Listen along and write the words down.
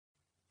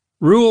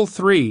Rule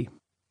 3.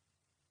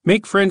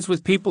 Make friends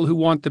with people who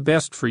want the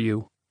best for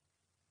you.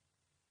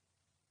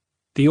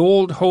 The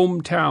old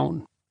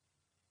hometown.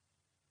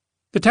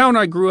 The town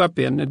I grew up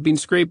in had been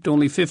scraped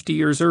only 50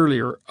 years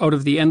earlier out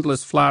of the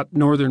endless flat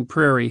northern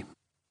prairie.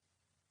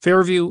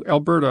 Fairview,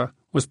 Alberta,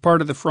 was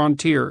part of the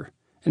frontier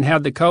and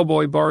had the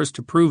cowboy bars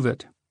to prove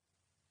it.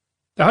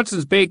 The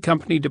Hudson's Bay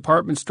Company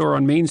department store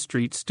on Main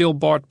Street still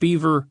bought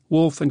beaver,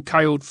 wolf, and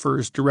coyote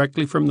furs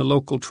directly from the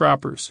local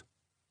trappers.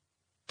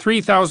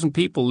 3,000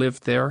 people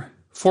lived there,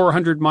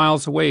 400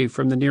 miles away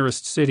from the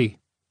nearest city.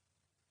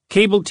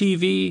 Cable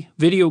TV,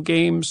 video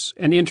games,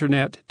 and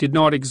internet did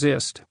not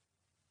exist.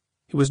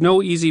 It was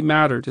no easy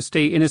matter to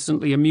stay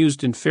innocently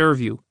amused in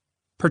Fairview,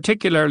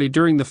 particularly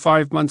during the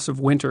 5 months of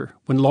winter,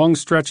 when long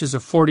stretches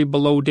of 40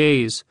 below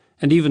days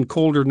and even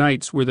colder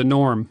nights were the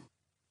norm.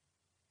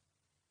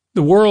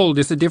 The world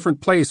is a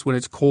different place when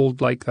it's cold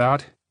like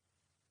that.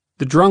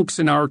 The drunks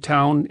in our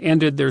town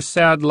ended their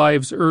sad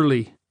lives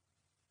early.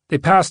 They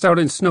passed out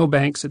in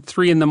snowbanks at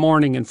 3 a.m.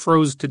 and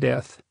froze to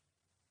death.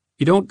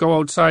 You don't go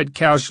outside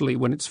casually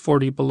when it's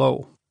 40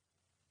 below.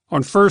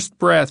 On first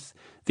breath,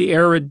 the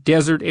arid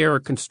desert air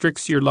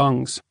constricts your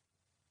lungs.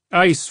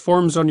 Ice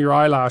forms on your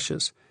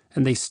eyelashes,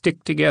 and they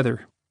stick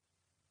together.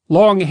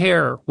 Long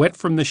hair, wet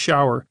from the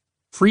shower,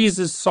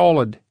 freezes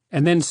solid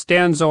and then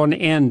stands on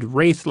end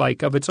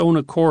wraith-like of its own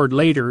accord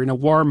later in a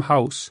warm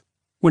house,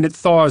 when it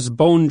thaws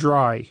bone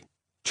dry,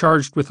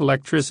 charged with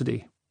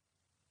electricity.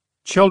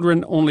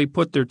 Children only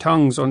put their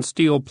tongues on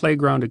steel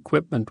playground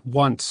equipment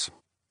once.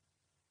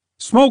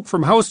 Smoke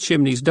from house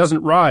chimneys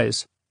doesn't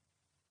rise.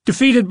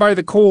 Defeated by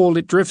the cold,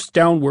 it drifts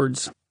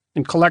downwards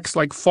and collects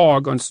like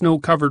fog on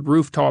snow-covered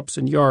rooftops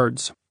and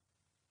yards.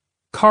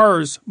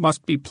 Cars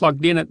must be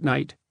plugged in at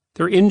night,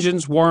 their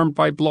engines warmed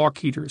by block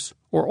heaters,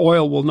 or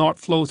oil will not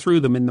flow through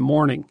them in the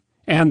morning,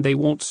 and they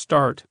won't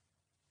start.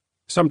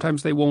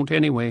 Sometimes they won't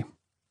anyway.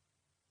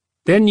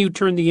 Then you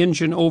turn the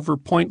engine over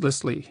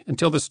pointlessly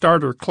until the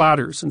starter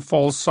clatters and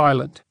falls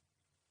silent.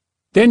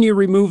 Then you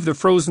remove the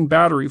frozen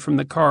battery from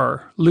the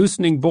car,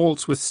 loosening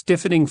bolts with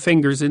stiffening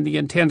fingers in the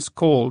intense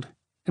cold,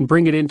 and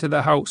bring it into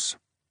the house.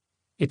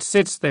 It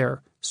sits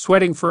there,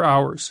 sweating for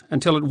hours,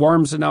 until it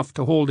warms enough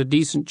to hold a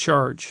decent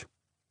charge.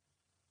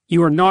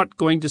 You are not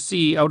going to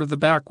see out of the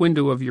back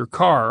window of your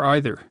car,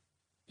 either.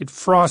 It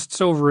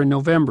frosts over in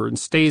November and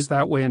stays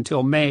that way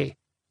until May.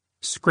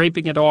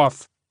 Scraping it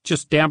off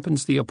just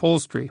dampens the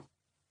upholstery.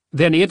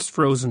 Then it's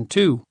frozen,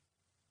 too.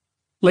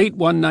 Late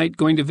one night,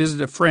 going to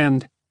visit a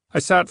friend, I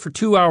sat for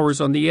 2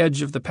 hours on the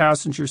edge of the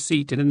passenger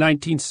seat in a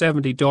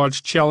 1970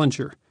 Dodge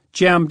Challenger,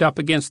 jammed up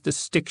against the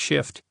stick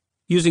shift,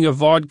 using a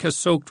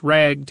vodka-soaked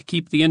rag to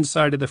keep the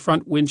inside of the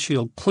front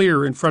windshield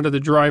clear in front of the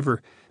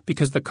driver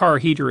because the car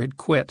heater had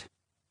quit.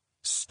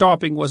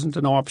 Stopping wasn't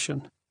an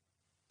option.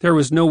 There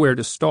was nowhere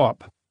to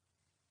stop.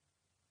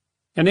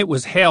 And it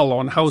was hell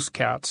on house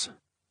cats.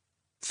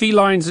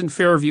 Felines in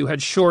Fairview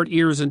had short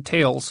ears and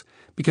tails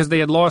because they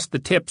had lost the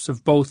tips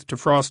of both to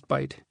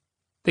frostbite.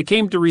 They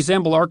came to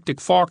resemble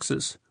Arctic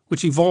foxes,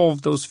 which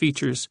evolved those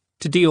features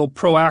to deal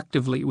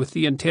proactively with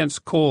the intense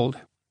cold.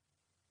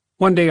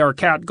 One day our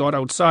cat got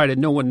outside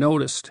and no one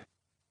noticed.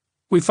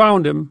 We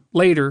found him,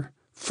 later,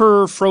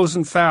 fur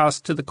frozen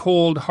fast to the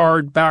cold,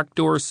 hard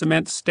back-door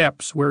cement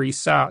steps where he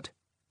sat.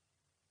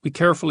 We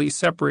carefully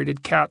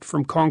separated Cat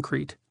from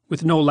concrete,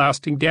 with no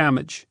lasting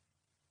damage,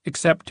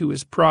 except to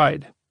his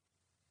pride.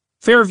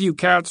 Fairview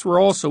cats were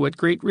also at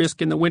great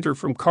risk in the winter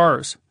from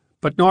cars,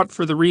 but not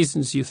for the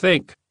reasons you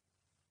think.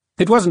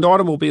 It wasn't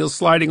automobiles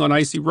sliding on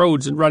icy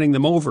roads and running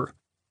them over.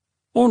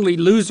 Only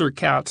loser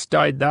cats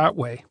died that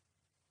way.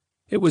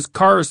 It was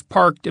cars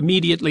parked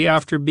immediately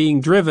after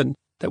being driven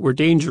that were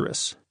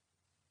dangerous.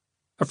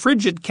 A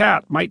frigid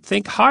cat might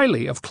think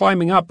highly of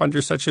climbing up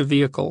under such a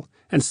vehicle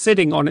and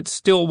sitting on its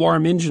still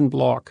warm engine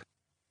block.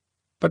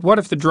 But what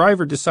if the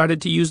driver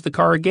decided to use the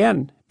car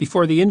again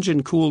before the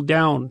engine cooled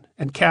down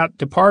and Cat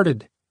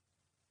departed?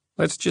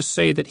 Let's just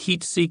say that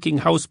heat-seeking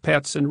house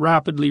pets and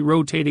rapidly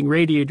rotating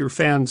radiator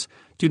fans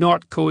do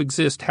not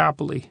coexist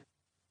happily.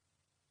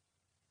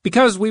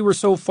 Because we were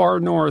so far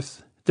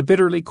north, the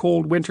bitterly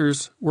cold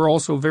winters were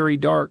also very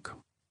dark.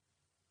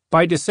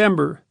 By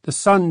December, the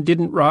sun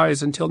didn't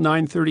rise until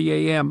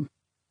 9:30 a.m.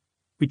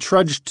 We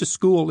trudged to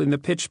school in the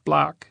pitch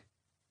black.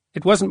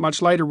 It wasn't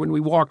much lighter when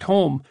we walked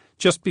home,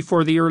 just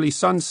before the early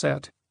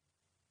sunset.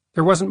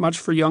 There wasn't much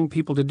for young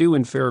people to do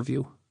in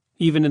Fairview,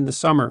 even in the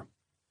summer.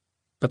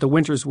 But the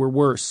winters were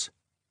worse.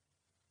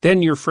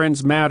 Then your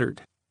friends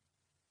mattered,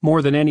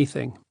 more than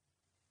anything.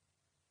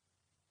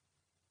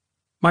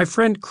 My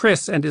friend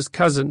Chris and his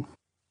cousin.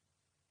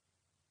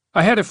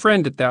 I had a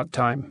friend at that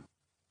time.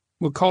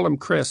 We'll call him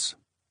Chris.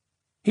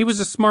 He was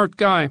a smart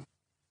guy.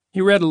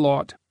 He read a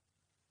lot.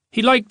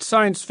 He liked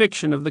science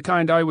fiction of the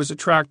kind I was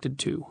attracted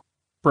to.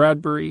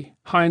 Bradbury,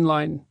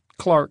 Heinlein,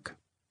 Clarke.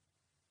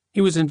 He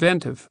was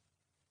inventive.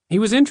 He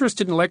was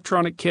interested in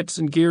electronic kits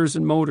and gears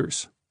and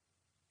motors.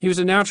 He was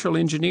a natural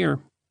engineer.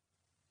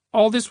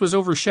 All this was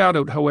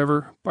overshadowed,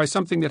 however, by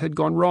something that had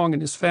gone wrong in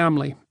his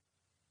family.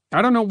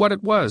 I don't know what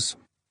it was.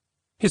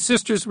 His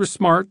sisters were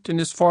smart, and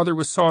his father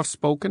was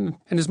soft-spoken,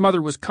 and his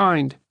mother was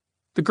kind.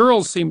 The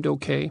girls seemed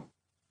okay.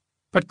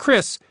 But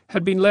Chris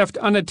had been left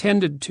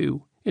unattended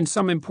to in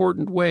some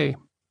important way.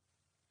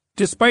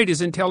 Despite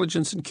his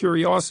intelligence and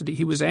curiosity,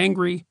 he was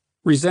angry,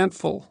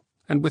 resentful,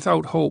 and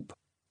without hope.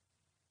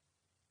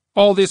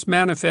 All this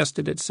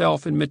manifested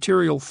itself in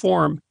material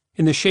form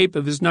in the shape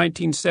of his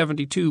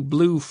 1972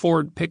 blue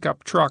Ford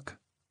pickup truck.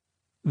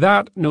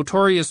 That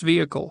notorious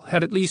vehicle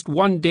had at least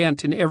one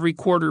dent in every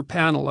quarter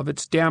panel of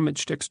its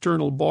damaged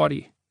external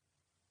body.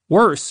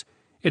 Worse,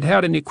 it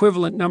had an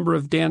equivalent number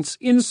of dents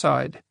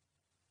inside.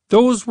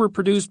 Those were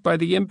produced by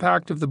the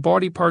impact of the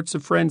body parts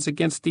of friends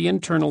against the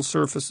internal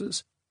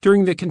surfaces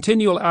during the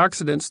continual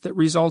accidents that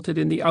resulted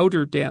in the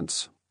outer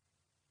dents.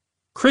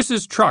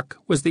 Chris's truck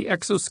was the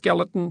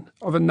exoskeleton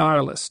of a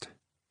nihilist.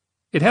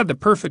 It had the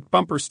perfect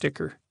bumper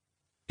sticker.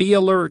 Be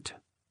alert.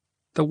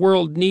 The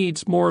world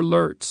needs more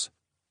alerts.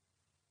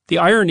 The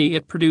irony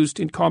it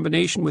produced in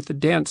combination with the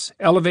dents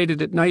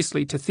elevated it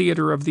nicely to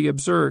theater of the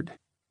absurd.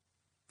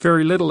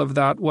 Very little of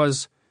that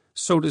was,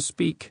 so to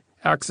speak,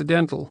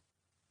 accidental.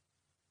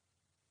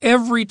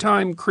 Every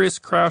time Chris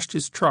crashed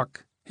his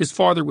truck, his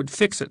father would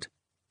fix it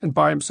and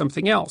buy him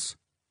something else.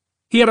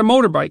 He had a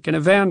motorbike and a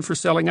van for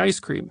selling ice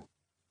cream.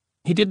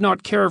 He did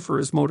not care for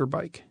his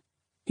motorbike.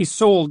 He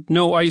sold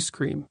no ice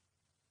cream.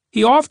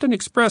 He often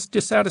expressed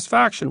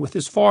dissatisfaction with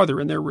his father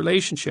and their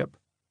relationship.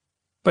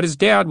 But his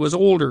dad was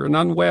older and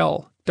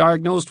unwell,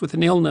 diagnosed with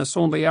an illness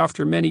only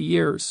after many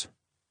years.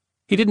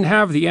 He didn't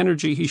have the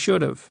energy he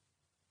should have.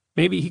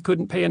 Maybe he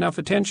couldn't pay enough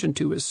attention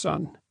to his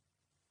son.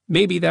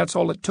 Maybe that's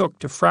all it took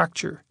to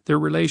fracture their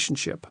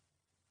relationship.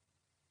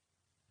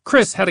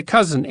 Chris had a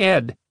cousin,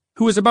 Ed,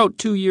 who was about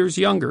 2 years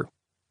younger.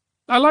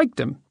 I liked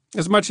him,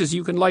 as much as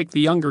you can like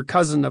the younger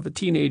cousin of a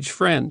teenage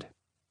friend.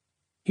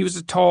 He was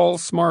a tall,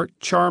 smart,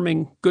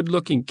 charming,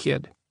 good-looking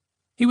kid.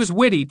 He was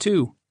witty,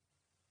 too.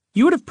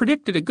 You would have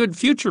predicted a good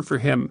future for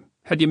him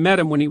had you met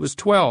him when he was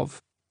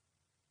 12.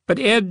 But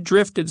Ed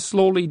drifted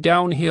slowly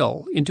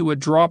downhill into a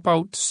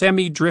drop-out,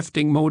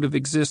 semi-drifting mode of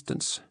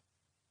existence.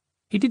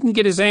 He didn't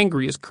get as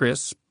angry as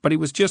Chris, but he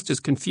was just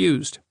as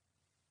confused.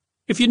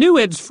 If you knew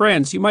Ed's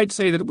friends, you might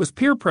say that it was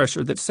peer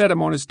pressure that set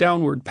him on his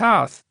downward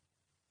path.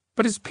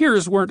 But his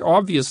peers weren't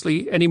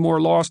obviously any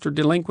more lost or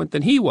delinquent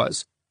than he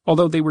was,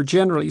 although they were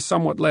generally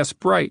somewhat less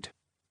bright.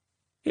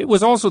 It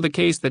was also the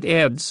case that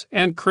Ed's,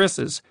 and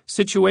Chris's,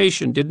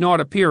 situation did not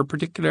appear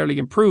particularly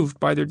improved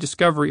by their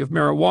discovery of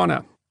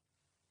marijuana.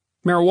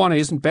 Marijuana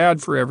isn't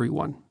bad for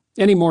everyone,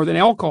 any more than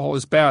alcohol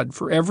is bad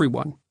for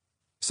everyone.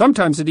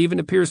 Sometimes it even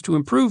appears to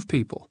improve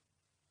people.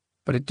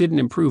 But it didn't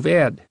improve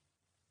Ed. It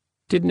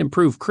didn't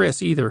improve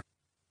Chris either.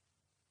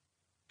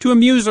 To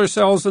amuse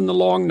ourselves in the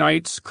long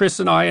nights, Chris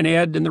and I and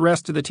Ed and the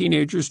rest of the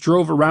teenagers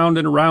drove around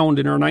and around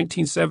in our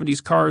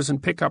 1970s cars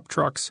and pickup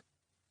trucks.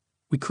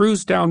 We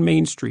cruised down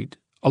Main Street,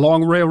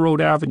 along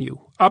Railroad Avenue,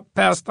 up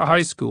past the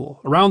high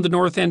school, around the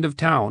north end of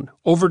town,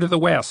 over to the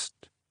west,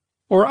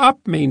 or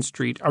up Main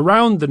Street,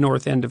 around the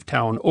north end of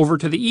town, over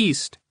to the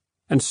east,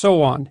 and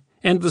so on,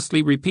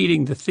 endlessly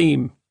repeating the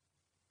theme.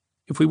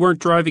 If we weren't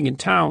driving in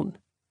town,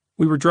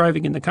 we were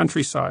driving in the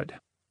countryside.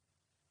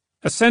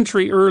 A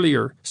century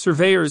earlier,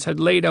 surveyors had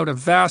laid out a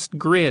vast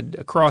grid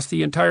across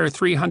the entire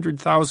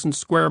 300,000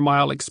 square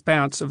mile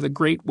expanse of the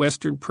Great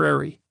Western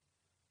Prairie.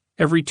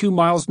 Every 2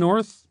 miles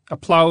north, a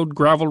plowed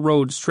gravel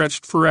road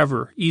stretched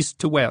forever, east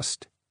to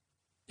west.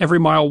 Every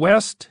mile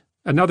west,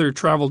 another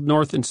traveled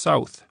north and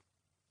south.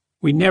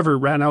 We never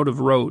ran out of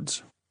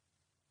roads.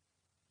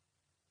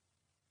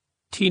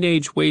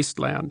 Teenage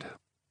wasteland.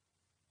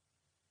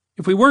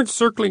 If we weren't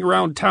circling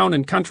around town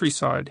and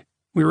countryside,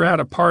 we were at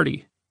a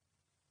party.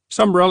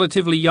 Some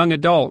relatively young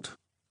adult,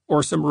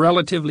 or some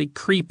relatively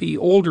creepy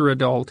older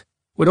adult,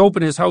 would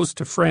open his house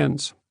to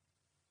friends.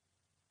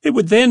 It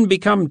would then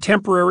become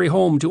temporary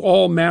home to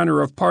all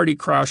manner of party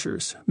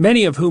crashers,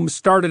 many of whom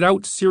started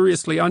out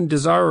seriously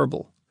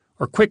undesirable,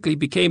 or quickly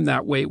became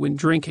that way when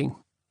drinking.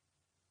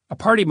 A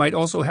party might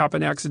also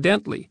happen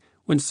accidentally,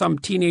 when some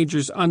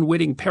teenager's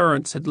unwitting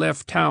parents had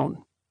left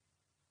town.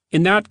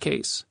 In that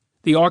case,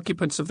 the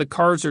occupants of the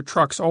cars or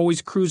trucks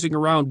always cruising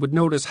around would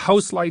notice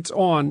house lights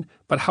on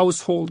but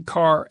household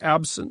car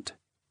absent.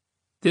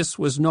 This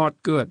was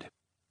not good.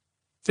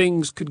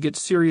 Things could get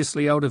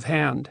seriously out of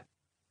hand.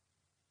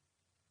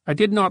 I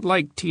did not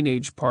like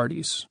teenage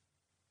parties.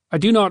 I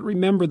do not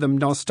remember them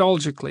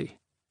nostalgically.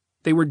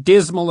 They were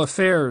dismal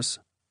affairs.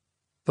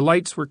 The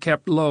lights were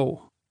kept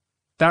low.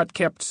 That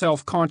kept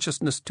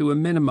self-consciousness to a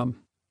minimum.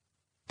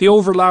 The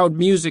overloud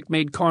music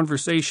made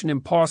conversation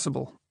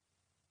impossible.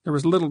 There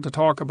was little to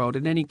talk about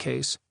in any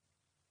case.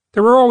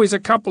 There were always a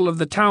couple of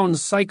the town's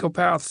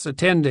psychopaths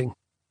attending.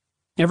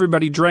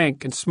 Everybody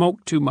drank and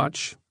smoked too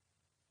much.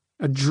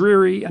 A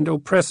dreary and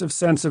oppressive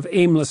sense of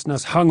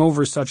aimlessness hung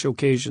over such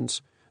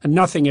occasions, and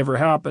nothing ever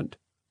happened,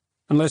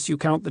 unless you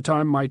count the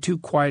time my too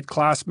quiet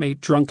classmate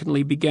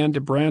drunkenly began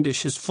to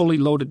brandish his fully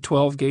loaded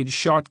 12-gauge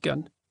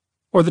shotgun,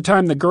 or the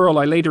time the girl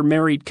I later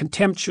married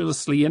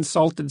contemptuously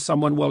insulted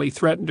someone while he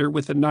threatened her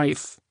with a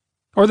knife,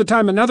 or the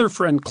time another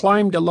friend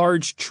climbed a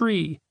large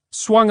tree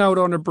swung out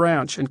on a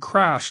branch and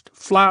crashed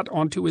flat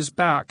onto his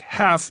back,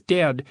 half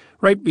dead,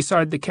 right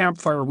beside the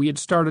campfire we had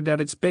started at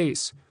its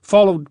base,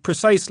 followed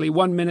precisely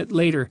 1 minute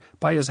later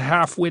by his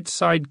half-wit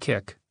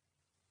sidekick.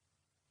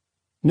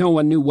 No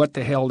one knew what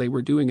the hell they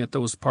were doing at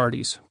those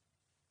parties.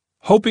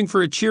 Hoping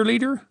for a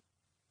cheerleader?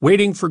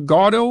 Waiting for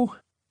Godot?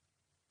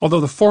 Although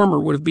the former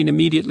would have been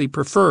immediately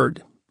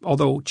preferred,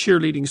 although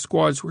cheerleading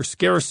squads were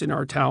scarce in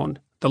our town,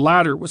 the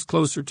latter was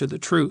closer to the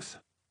truth.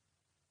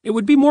 It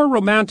would be more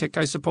romantic,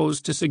 I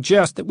suppose, to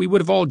suggest that we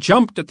would have all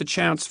jumped at the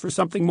chance for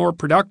something more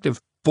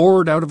productive,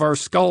 bored out of our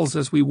skulls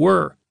as we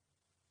were.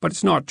 But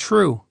it's not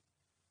true.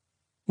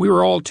 We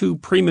were all too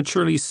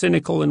prematurely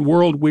cynical and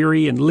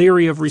world-weary and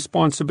leery of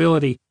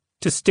responsibility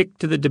to stick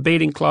to the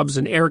debating clubs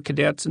and air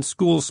cadets and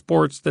school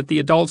sports that the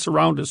adults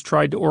around us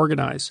tried to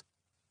organize.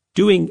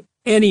 Doing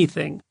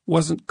anything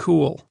wasn't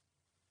cool.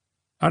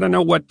 I don't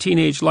know what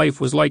teenage life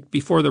was like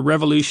before the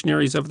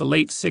revolutionaries of the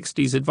late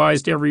 60s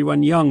advised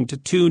everyone young to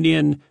tune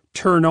in,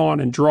 turn on,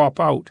 and drop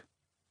out.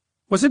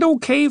 Was it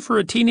okay for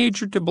a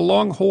teenager to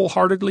belong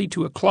wholeheartedly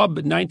to a club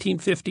in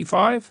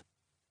 1955?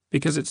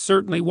 Because it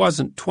certainly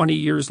wasn't 20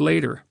 years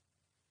later.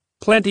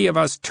 Plenty of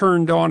us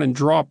turned on and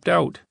dropped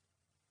out,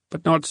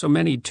 but not so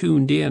many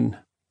tuned in.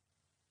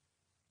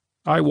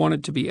 I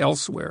wanted to be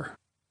elsewhere.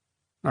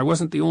 I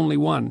wasn't the only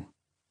one.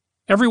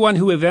 Everyone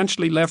who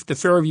eventually left the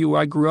Fairview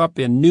I grew up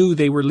in knew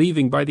they were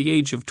leaving by the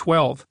age of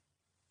 12.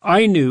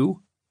 I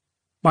knew.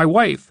 My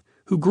wife,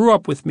 who grew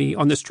up with me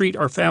on the street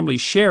our family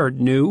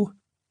shared, knew.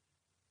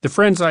 The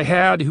friends I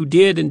had who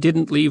did and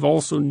didn't leave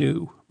also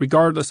knew,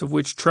 regardless of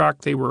which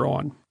track they were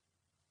on.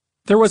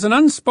 There was an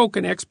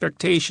unspoken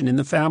expectation in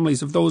the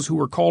families of those who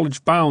were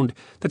college-bound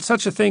that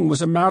such a thing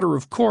was a matter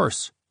of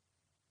course.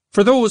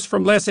 For those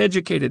from less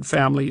educated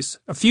families,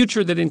 a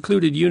future that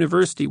included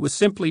university was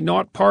simply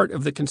not part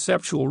of the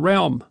conceptual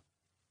realm.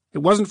 It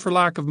wasn't for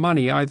lack of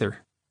money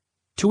either.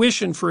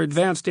 Tuition for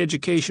advanced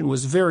education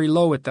was very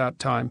low at that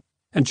time,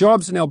 and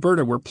jobs in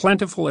Alberta were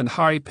plentiful and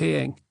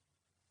high-paying.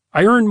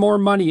 I earned more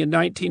money in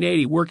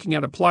 1980 working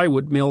at a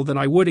plywood mill than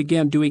I would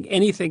again doing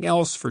anything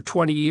else for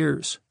 20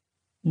 years.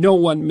 No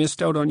one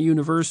missed out on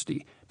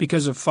university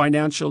because of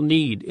financial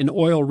need in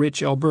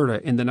oil-rich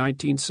Alberta in the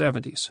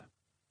 1970s.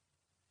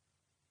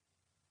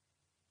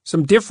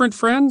 Some different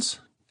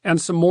friends, and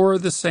some more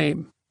of the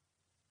same.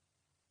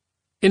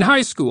 In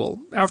high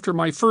school, after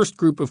my first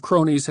group of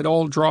cronies had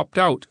all dropped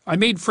out, I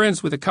made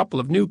friends with a couple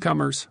of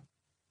newcomers.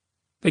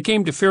 They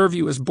came to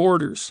Fairview as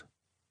boarders.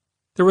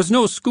 There was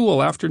no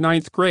school after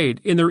 9th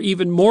grade in their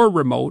even more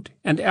remote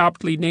and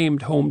aptly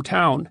named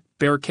hometown,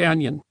 Bear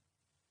Canyon.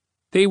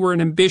 They were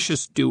an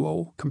ambitious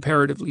duo,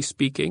 comparatively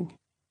speaking,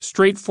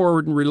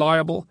 straightforward and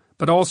reliable,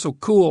 but also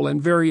cool and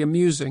very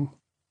amusing.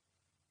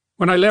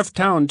 When I left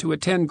town to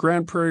attend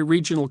Grand Prairie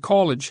Regional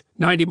College,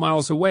 90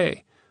 miles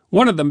away,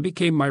 one of them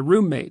became my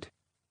roommate.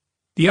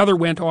 The other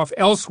went off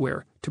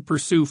elsewhere to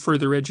pursue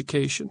further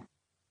education.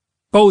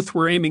 Both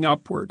were aiming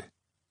upward.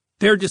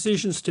 Their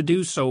decisions to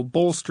do so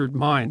bolstered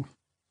mine.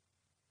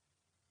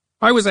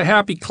 I was a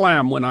happy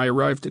clam when I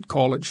arrived at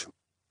college.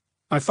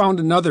 I found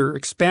another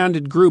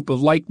expanded group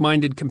of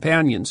like-minded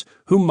companions,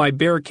 whom my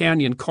Bear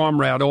Canyon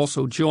comrade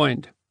also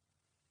joined.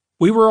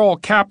 We were all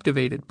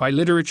captivated by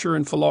literature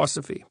and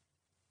philosophy.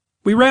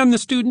 We ran the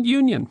student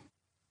union.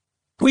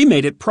 We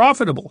made it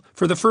profitable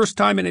for the first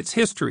time in its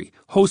history,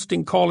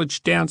 hosting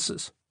college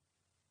dances.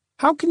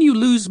 How can you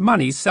lose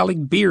money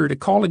selling beer to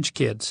college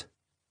kids?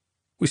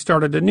 We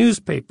started a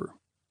newspaper.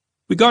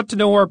 We got to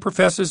know our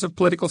professors of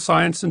political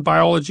science and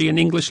biology and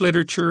English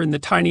literature in the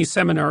tiny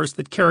seminars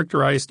that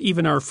characterized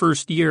even our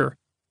first year.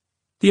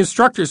 The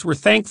instructors were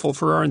thankful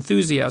for our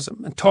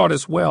enthusiasm and taught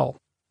us well.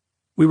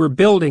 We were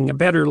building a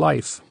better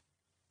life.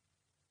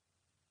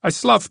 I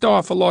sloughed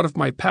off a lot of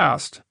my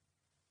past.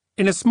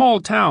 In a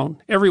small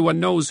town, everyone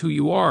knows who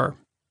you are.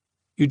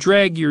 You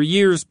drag your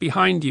years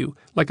behind you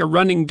like a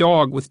running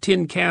dog with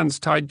tin cans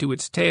tied to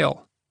its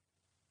tail.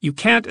 You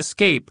can't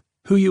escape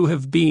who you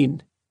have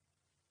been.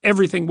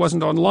 Everything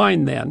wasn't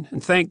online then,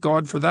 and thank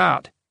God for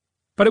that.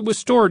 But it was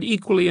stored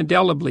equally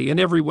indelibly in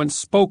everyone's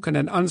spoken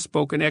and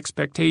unspoken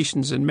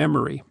expectations and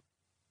memory.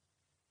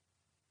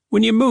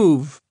 When you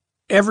move,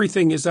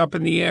 everything is up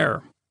in the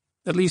air,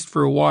 at least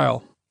for a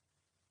while.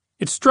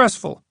 It's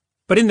stressful,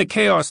 but in the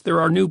chaos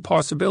there are new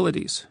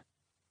possibilities.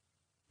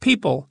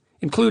 People,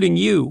 including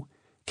you,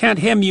 can't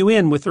hem you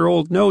in with their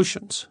old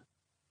notions.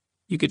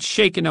 You get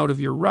shaken out of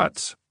your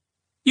ruts.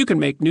 You can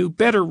make new,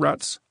 better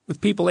ruts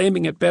with people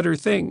aiming at better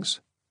things.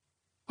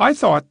 I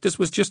thought this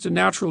was just a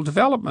natural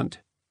development.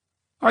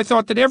 I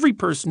thought that every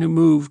person who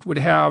moved would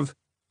have,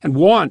 and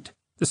want,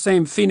 the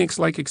same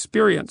phoenix-like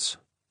experience.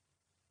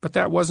 But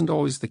that wasn't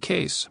always the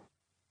case.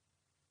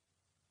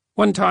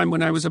 One time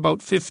when I was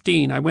about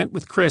 15, I went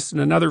with Chris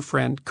and another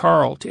friend,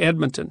 Carl, to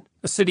Edmonton,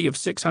 a city of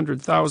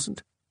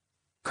 600,000.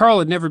 Carl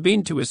had never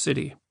been to a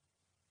city.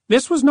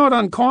 This was not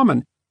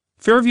uncommon.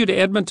 Fairview to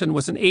Edmonton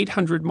was an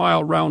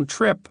 800-mile round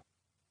trip.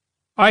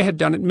 I had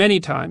done it many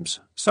times,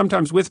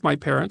 sometimes with my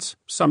parents,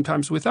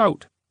 sometimes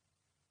without.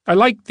 I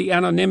liked the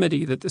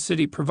anonymity that the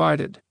city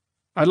provided.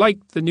 I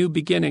liked the new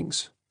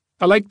beginnings.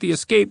 I liked the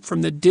escape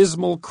from the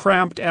dismal,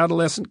 cramped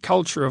adolescent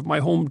culture of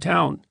my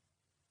hometown.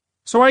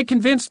 So I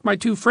convinced my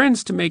two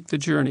friends to make the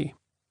journey.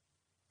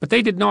 But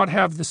they did not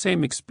have the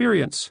same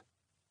experience.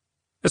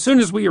 As soon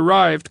as we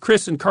arrived,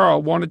 Chris and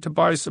Carl wanted to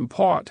buy some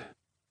pot.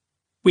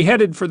 We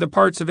headed for the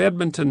parts of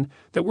Edmonton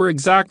that were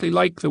exactly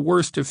like the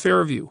worst of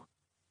Fairview.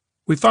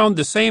 We found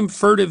the same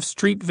furtive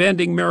street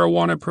vending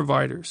marijuana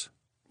providers.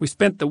 We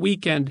spent the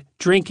weekend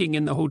drinking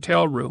in the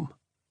hotel room.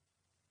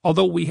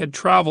 Although we had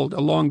traveled a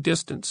long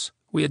distance,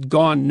 we had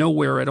gone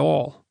nowhere at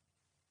all.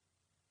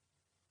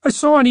 I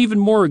saw an even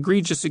more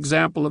egregious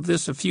example of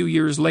this a few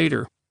years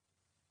later.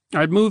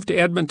 I had moved to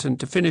Edmonton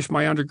to finish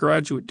my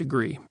undergraduate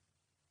degree.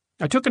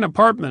 I took an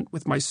apartment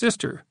with my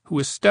sister, who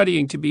was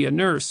studying to be a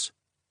nurse.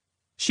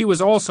 She was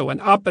also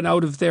an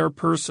up-and-out-of-there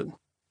person.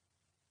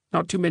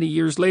 Not too many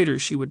years later,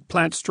 she would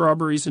plant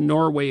strawberries in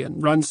Norway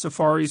and run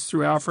safaris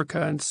through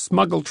Africa and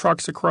smuggle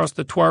trucks across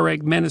the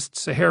Tuareg-menaced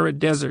Sahara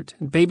Desert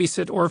and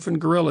babysit orphan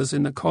gorillas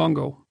in the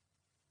Congo.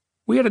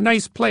 We had a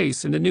nice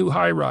place in a new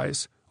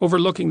high-rise,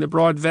 overlooking the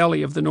broad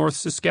valley of the North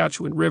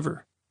Saskatchewan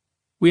River.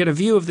 We had a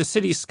view of the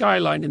city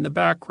skyline in the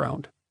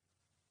background.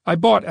 I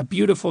bought a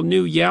beautiful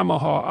new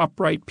Yamaha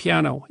upright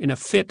piano in a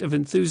fit of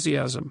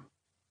enthusiasm.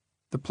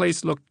 The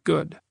place looked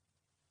good.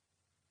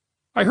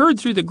 I heard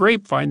through the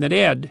grapevine that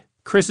Ed,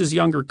 Chris's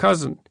younger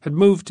cousin, had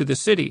moved to the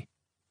city.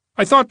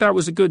 I thought that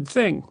was a good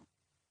thing.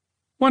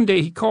 One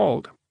day he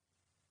called.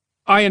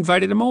 I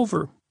invited him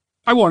over.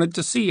 I wanted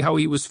to see how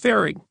he was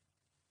faring.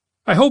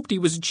 I hoped he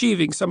was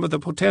achieving some of the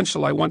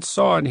potential I once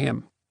saw in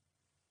him.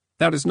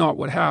 That is not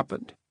what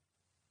happened.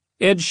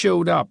 Ed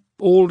showed up,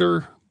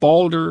 older,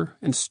 balder,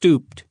 and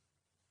stooped.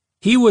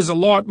 He was a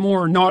lot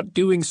more not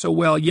doing so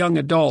well young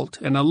adult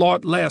and a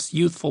lot less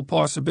youthful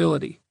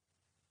possibility.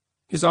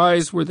 His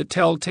eyes were the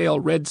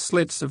telltale red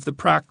slits of the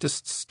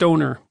practiced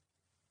stoner.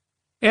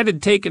 Ed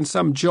had taken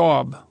some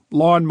job,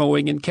 lawn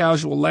mowing and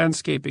casual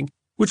landscaping,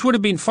 which would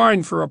have been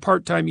fine for a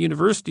part-time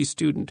university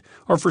student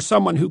or for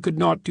someone who could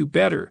not do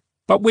better,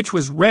 but which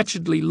was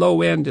wretchedly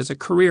low-end as a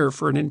career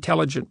for an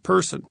intelligent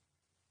person.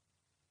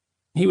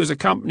 He was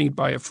accompanied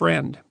by a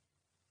friend.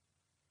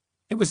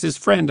 It was his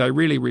friend I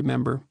really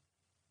remember.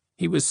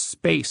 He was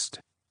spaced.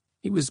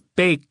 He was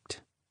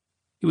baked.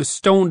 He was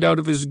stoned out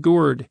of his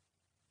gourd.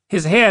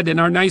 His head in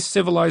our nice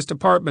civilized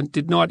apartment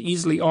did not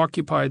easily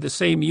occupy the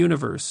same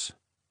universe.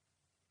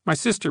 My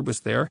sister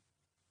was there.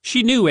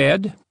 She knew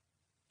Ed.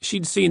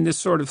 She'd seen this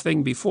sort of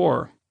thing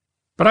before.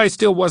 But I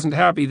still wasn't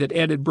happy that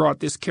Ed had brought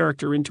this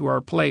character into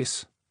our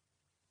place.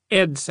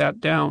 Ed sat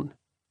down.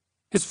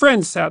 His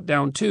friend sat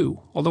down too,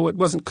 although it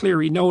wasn't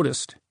clear he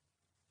noticed.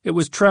 It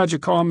was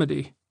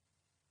tragicomedy.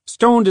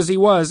 Stoned as he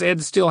was,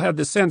 Ed still had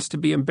the sense to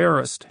be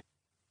embarrassed.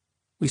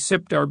 We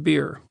sipped our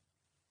beer.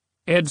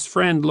 Ed's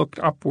friend looked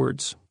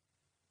upwards.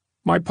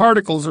 "My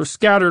particles are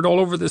scattered all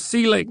over the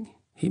ceiling,"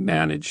 he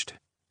managed.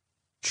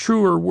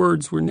 Truer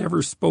words were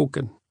never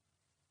spoken.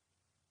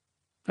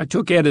 I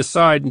took Ed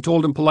aside and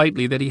told him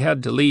politely that he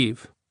had to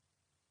leave.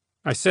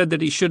 I said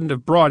that he shouldn't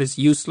have brought his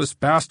useless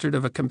bastard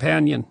of a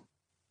companion.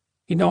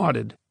 He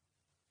nodded.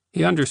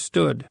 He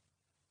understood.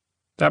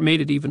 That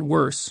made it even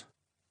worse.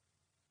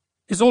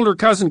 His older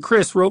cousin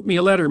Chris wrote me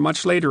a letter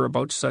much later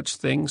about such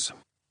things.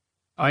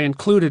 I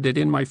included it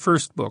in my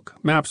first book,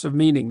 Maps of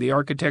Meaning, The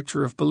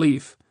Architecture of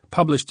Belief,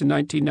 published in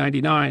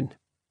 1999.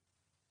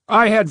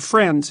 I had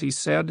friends, he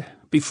said,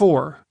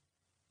 before.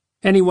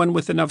 Anyone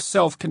with enough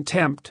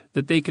self-contempt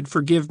that they could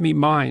forgive me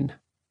mine.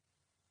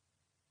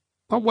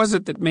 What was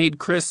it that made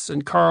Chris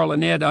and Carl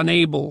and Ed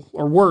unable,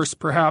 or worse,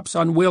 perhaps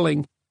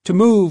unwilling, to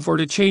move or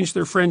to change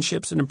their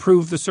friendships and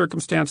improve the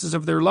circumstances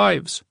of their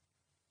lives?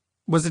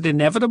 Was it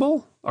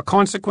inevitable, a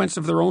consequence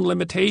of their own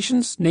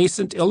limitations,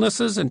 nascent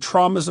illnesses, and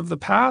traumas of the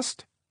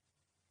past?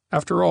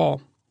 After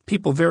all,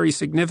 people vary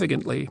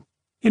significantly,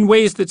 in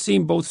ways that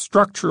seem both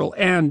structural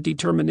and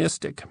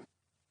deterministic.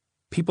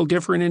 People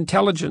differ in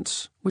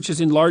intelligence, which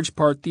is in large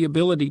part the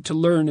ability to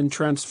learn and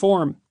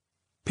transform.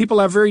 People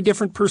have very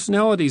different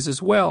personalities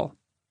as well.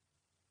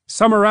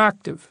 Some are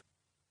active,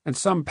 and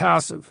some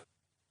passive.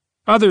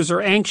 Others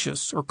are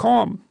anxious or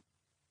calm.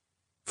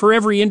 For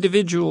every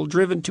individual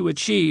driven to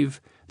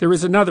achieve, there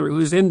is another who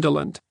is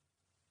indolent.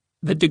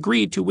 The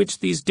degree to which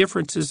these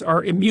differences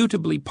are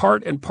immutably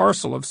part and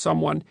parcel of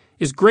someone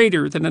is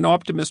greater than an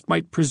optimist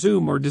might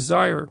presume or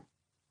desire.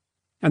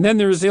 And then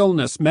there is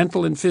illness,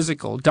 mental and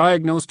physical,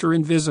 diagnosed or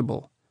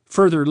invisible,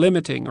 further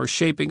limiting or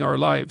shaping our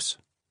lives.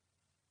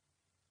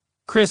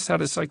 Chris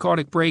had a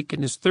psychotic break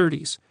in his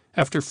 30s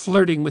after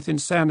flirting with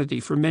insanity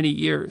for many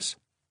years.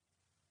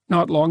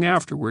 Not long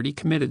afterward, he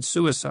committed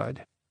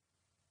suicide.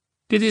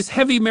 Did his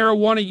heavy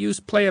marijuana use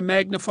play a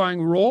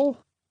magnifying role?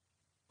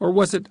 Or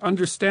was it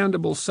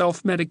understandable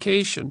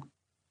self-medication?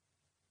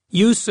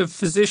 Use of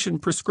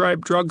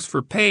physician-prescribed drugs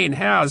for pain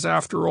has,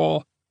 after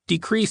all,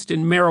 decreased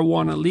in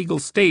marijuana-legal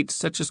states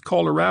such as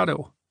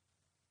Colorado.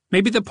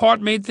 Maybe the pot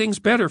made things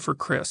better for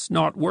Chris,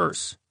 not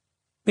worse.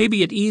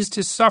 Maybe it eased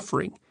his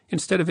suffering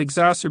instead of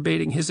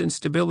exacerbating his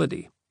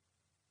instability.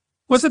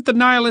 Was it the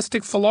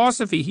nihilistic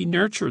philosophy he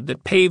nurtured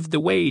that paved the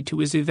way to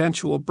his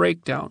eventual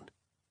breakdown?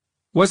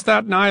 Was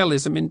that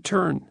nihilism, in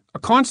turn, a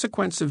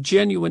consequence of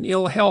genuine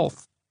ill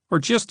health, or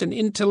just an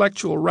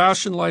intellectual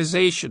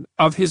rationalization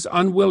of his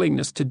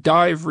unwillingness to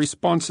dive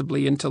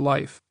responsibly into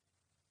life?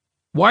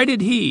 Why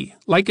did he,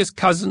 like his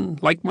cousin,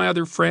 like my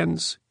other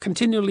friends,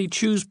 continually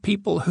choose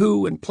people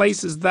who and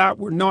places that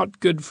were not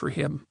good for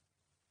him?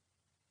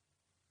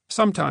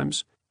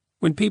 Sometimes,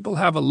 when people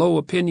have a low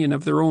opinion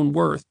of their own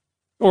worth,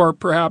 or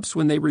perhaps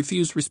when they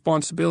refuse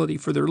responsibility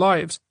for their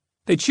lives,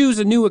 they choose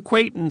a new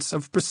acquaintance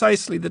of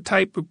precisely the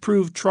type who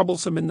proved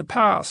troublesome in the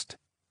past.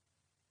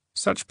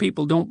 Such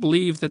people don't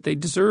believe that they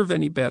deserve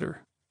any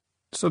better,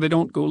 so they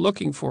don't go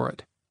looking for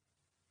it.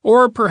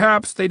 Or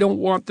perhaps they don't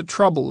want the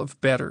trouble of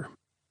better.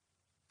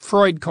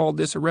 Freud called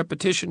this a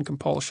repetition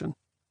compulsion.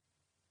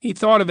 He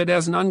thought of it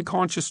as an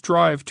unconscious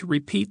drive to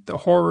repeat the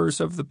horrors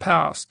of the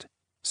past,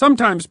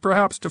 sometimes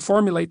perhaps to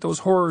formulate those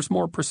horrors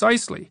more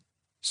precisely,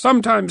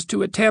 sometimes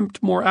to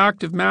attempt more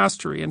active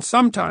mastery, and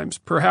sometimes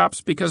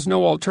perhaps because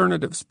no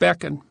alternatives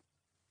beckon.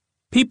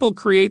 People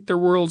create their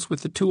worlds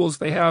with the tools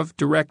they have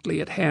directly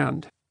at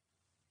hand.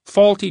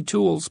 Faulty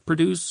tools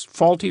produce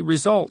faulty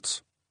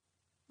results.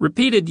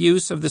 Repeated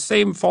use of the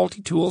same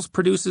faulty tools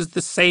produces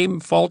the same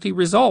faulty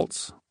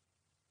results.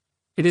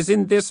 It is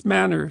in this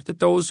manner that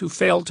those who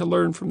fail to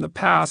learn from the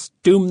past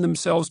doom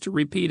themselves to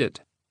repeat it.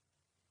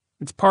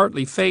 It's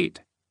partly fate.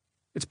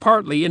 It's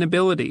partly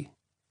inability.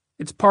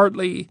 It's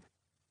partly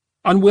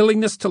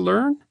unwillingness to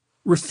learn,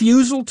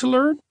 refusal to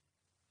learn,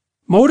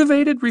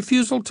 motivated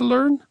refusal to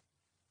learn.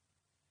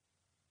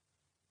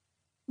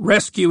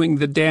 Rescuing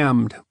the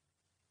damned.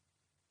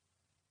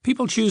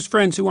 People choose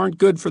friends who aren't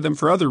good for them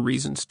for other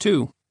reasons,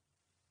 too.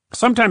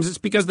 Sometimes it's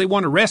because they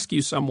want to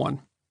rescue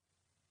someone.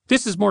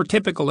 This is more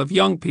typical of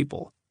young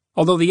people,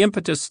 although the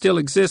impetus still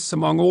exists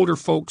among older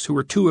folks who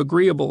are too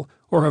agreeable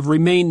or have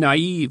remained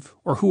naive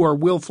or who are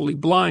willfully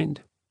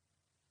blind.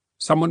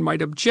 Someone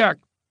might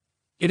object.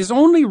 It is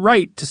only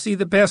right to see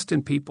the best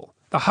in people.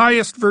 The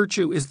highest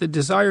virtue is the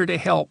desire to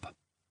help.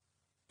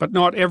 But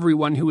not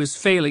everyone who is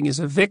failing is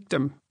a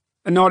victim,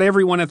 and not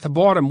everyone at the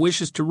bottom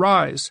wishes to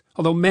rise,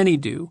 although many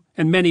do,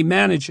 and many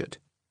manage it.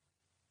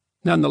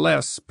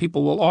 Nonetheless,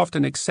 people will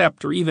often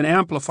accept or even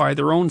amplify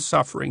their own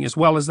suffering as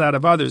well as that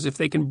of others if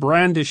they can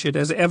brandish it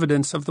as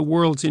evidence of the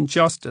world's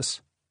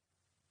injustice.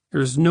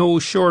 There is no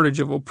shortage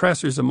of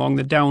oppressors among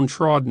the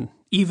downtrodden,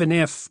 even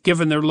if,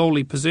 given their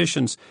lowly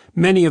positions,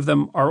 many of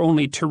them are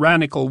only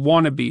tyrannical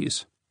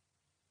wannabes.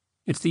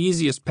 It's the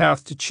easiest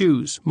path to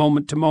choose,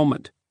 moment to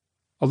moment,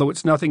 although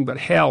it's nothing but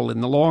hell in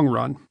the long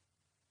run.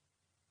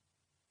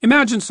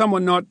 Imagine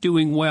someone not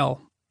doing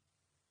well.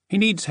 He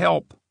needs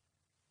help.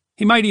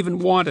 He might even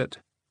want it.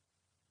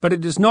 But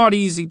it is not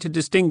easy to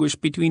distinguish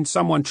between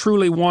someone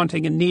truly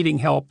wanting and needing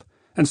help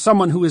and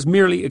someone who is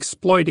merely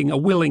exploiting a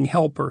willing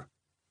helper.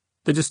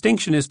 The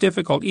distinction is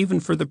difficult even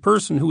for the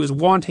person who is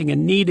wanting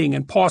and needing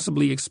and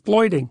possibly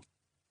exploiting.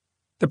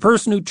 The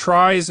person who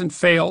tries and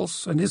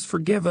fails and is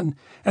forgiven,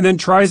 and then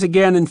tries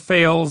again and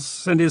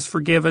fails and is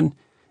forgiven,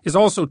 is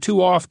also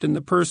too often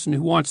the person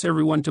who wants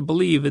everyone to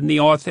believe in the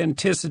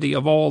authenticity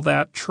of all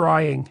that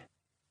trying.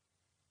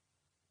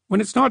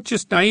 When it's not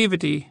just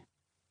naivety,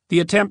 the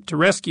attempt to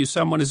rescue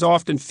someone is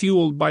often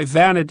fueled by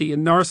vanity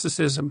and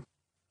narcissism.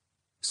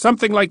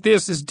 Something like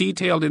this is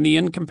detailed in the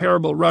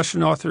incomparable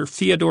Russian author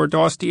Fyodor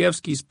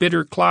Dostoevsky's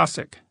bitter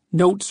classic,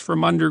 Notes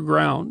from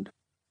Underground,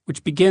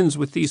 which begins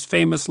with these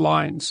famous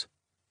lines: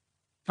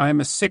 "I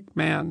am a sick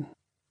man.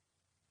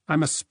 I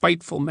am a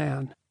spiteful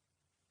man.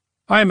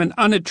 I am an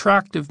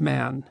unattractive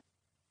man.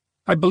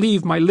 I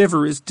believe my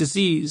liver is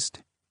diseased."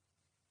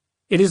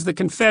 It is the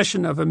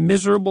confession of a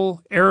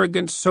miserable,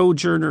 arrogant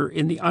sojourner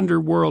in the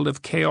underworld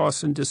of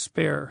chaos and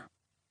despair.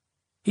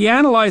 He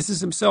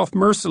analyzes himself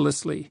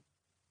mercilessly,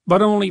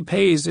 but only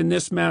pays in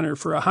this manner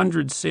for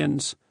 100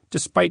 sins,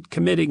 despite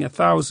committing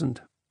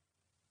 1,000.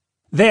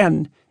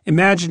 Then,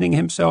 imagining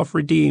himself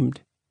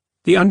redeemed,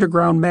 the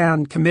underground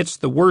man commits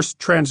the worst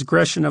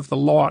transgression of the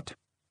lot.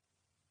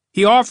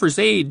 He offers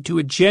aid to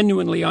a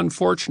genuinely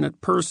unfortunate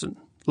person,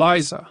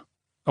 Liza,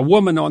 a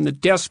woman on the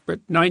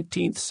desperate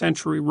 19th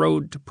century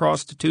road to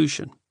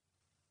prostitution.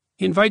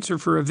 He invites her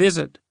for a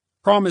visit,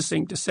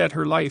 promising to set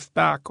her life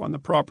back on the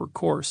proper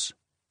course.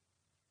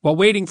 While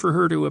waiting for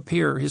her to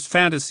appear, his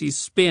fantasies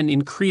spin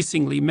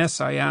increasingly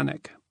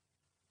messianic.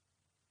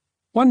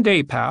 One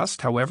day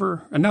passed,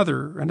 however,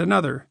 another and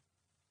another.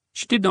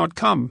 She did not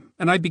come,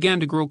 and I began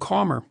to grow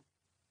calmer.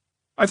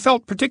 I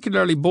felt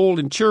particularly bold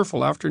and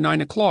cheerful after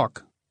 9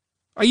 o'clock.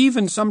 I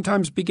even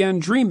sometimes began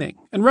dreaming,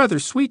 and rather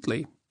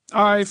sweetly.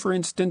 I, for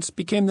instance,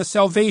 became the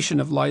salvation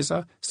of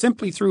Liza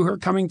simply through her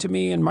coming to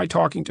me and my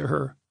talking to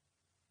her.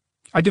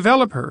 I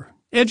develop her,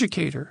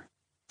 educate her.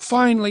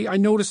 Finally, I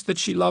notice that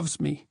she loves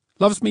me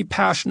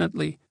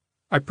passionately.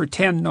 I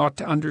pretend not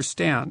to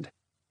understand.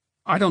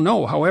 I don't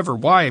know, however,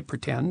 why I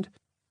pretend.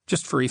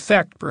 Just for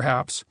effect,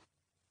 perhaps.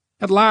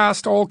 At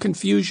last, all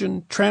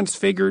confusion,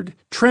 transfigured,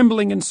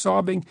 trembling and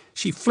sobbing,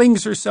 she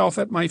flings herself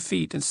at my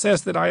feet and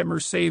says that I am her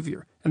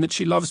savior and that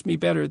she loves me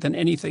better than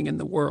anything in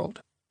the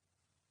world.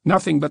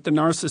 Nothing but the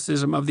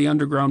narcissism of the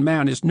underground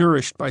man is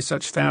nourished by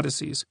such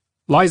fantasies.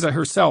 Liza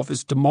herself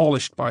is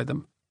demolished by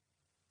them.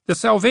 The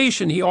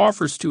salvation he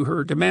offers to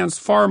her demands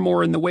far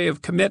more in the way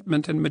of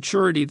commitment and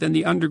maturity than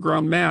the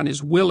underground man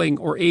is willing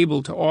or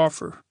able to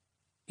offer.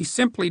 He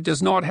simply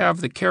does not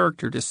have the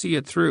character to see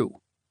it through,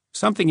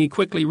 something he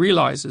quickly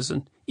realizes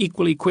and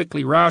equally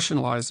quickly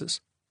rationalizes.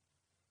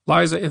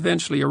 Liza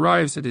eventually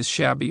arrives at his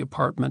shabby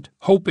apartment,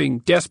 hoping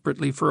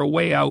desperately for a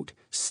way out,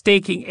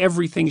 staking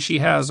everything she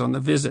has on the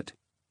visit.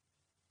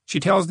 She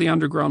tells the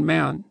underground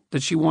man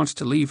that she wants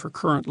to leave her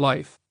current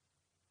life.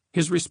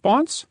 His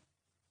response?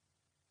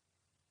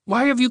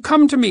 "Why have you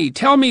come to me?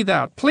 Tell me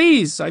that,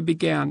 please," I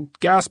began,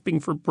 gasping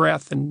for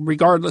breath and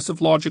regardless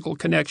of logical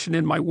connection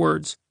in my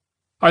words.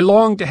 I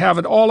longed to have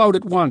it all out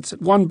at once,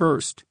 at one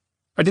burst.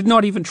 I did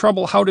not even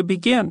trouble how to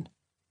begin.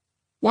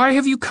 "Why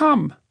have you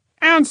come?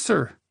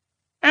 Answer!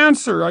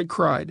 Answer!" I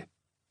cried,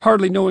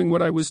 hardly knowing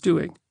what I was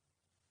doing.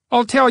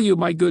 "I'll tell you,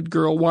 my good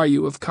girl, why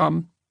you have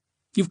come.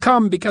 You've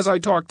come because I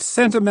talked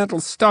sentimental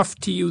stuff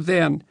to you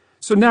then,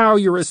 so now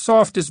you're as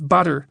soft as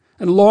butter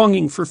and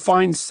longing for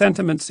fine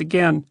sentiments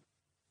again.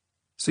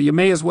 So you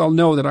may as well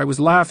know that I was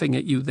laughing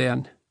at you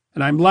then,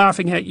 and I'm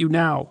laughing at you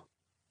now."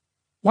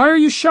 "Why are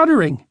you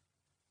shuddering?"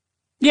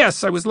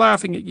 "Yes, I was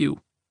laughing at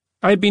you.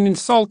 I had been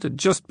insulted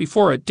just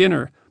before at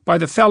dinner by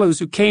the fellows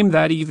who came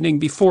that evening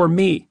before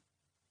me.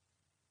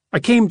 I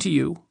came to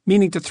you,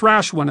 meaning to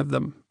thrash one of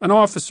them, an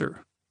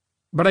officer.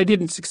 But I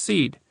didn't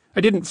succeed.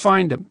 I didn't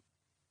find him.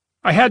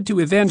 I had to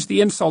avenge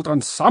the insult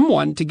on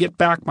someone to get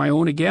back my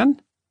own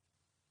again.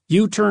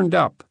 You turned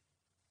up.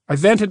 I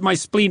vented my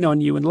spleen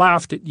on you and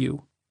laughed at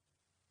you.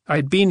 I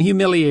had been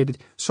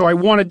humiliated, so I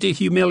wanted to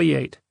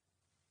humiliate.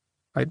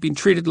 I had been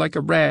treated like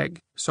a rag,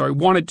 so I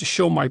wanted to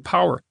show my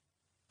power.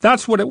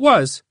 That's what it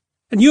was.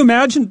 And you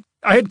imagined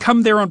I had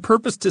come there on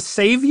purpose to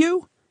save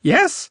you?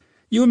 Yes?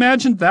 You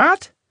imagined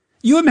that?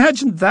 You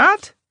imagined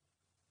that?"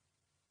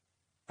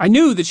 I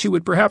knew that she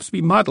would perhaps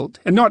be muddled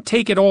and not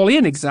take it all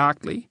in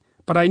exactly,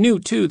 but I knew,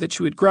 too, that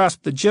she would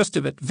grasp the gist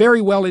of it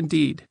very well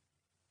indeed.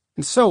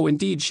 And so,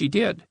 indeed, she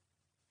did.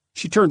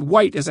 She turned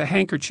white as a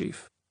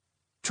handkerchief,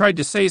 tried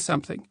to say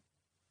something,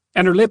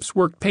 and her lips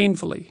worked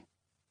painfully,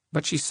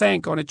 but she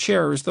sank on a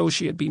chair as though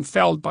she had been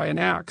felled by an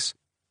axe.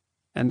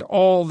 And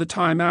all the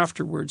time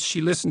afterwards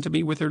she listened to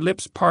me with her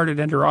lips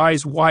parted and her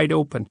eyes wide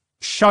open,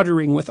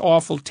 shuddering with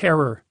awful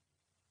terror.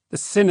 The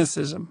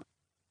cynicism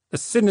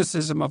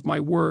of my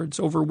words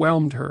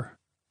overwhelmed her.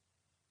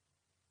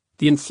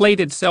 The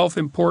inflated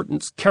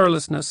self-importance,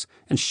 carelessness,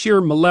 and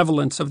sheer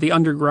malevolence of the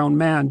underground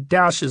man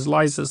dashes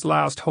Liza's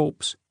last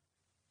hopes.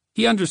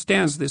 He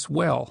understands this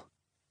well.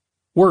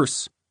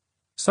 Worse,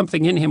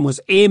 something in him was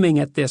aiming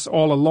at this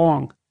all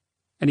along,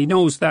 and he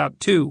knows that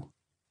too.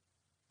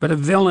 But a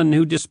villain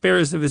who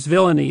despairs of his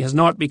villainy has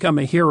not become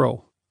a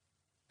hero.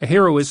 A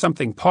hero is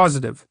something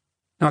positive,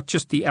 not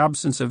just the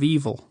absence of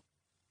evil.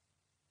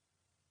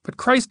 But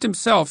Christ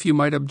himself, you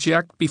might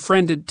object,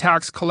 befriended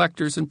tax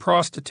collectors and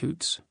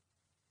prostitutes.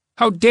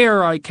 How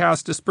dare I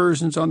cast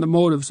aspersions on the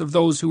motives of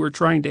those who were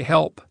trying to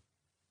help?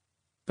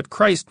 But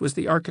Christ was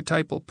the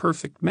archetypal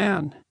perfect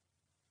man,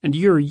 and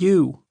you're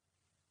you.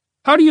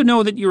 How do you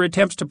know that your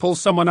attempts to pull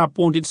someone up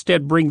won't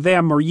instead bring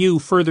them or you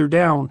further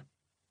down?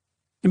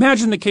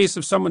 Imagine the case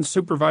of someone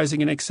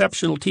supervising an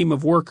exceptional team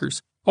of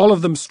workers, all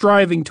of them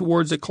striving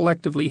towards a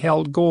collectively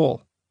held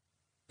goal.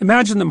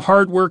 Imagine them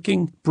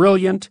hardworking,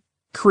 brilliant,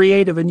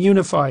 creative, and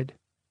unified.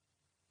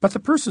 But the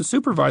person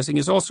supervising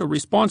is also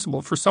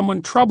responsible for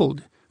someone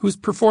troubled who's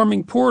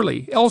performing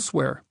poorly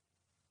elsewhere.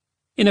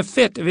 In a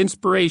fit of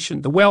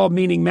inspiration, the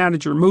well-meaning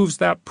manager moves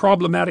that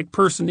problematic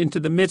person into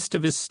the midst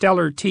of his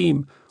stellar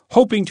team,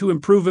 hoping to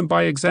improve him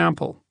by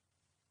example.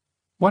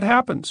 What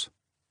happens?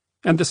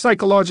 And the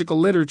psychological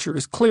literature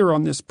is clear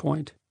on this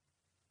point.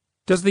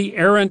 Does the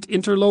errant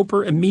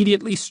interloper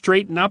immediately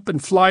straighten up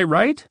and fly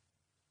right?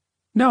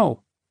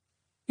 No.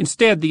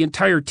 Instead, the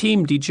entire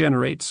team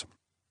degenerates.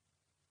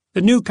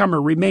 The newcomer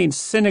remains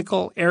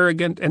cynical,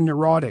 arrogant, and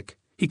neurotic.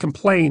 He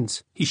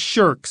complains. He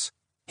shirks.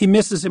 He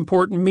misses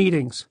important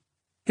meetings.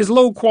 His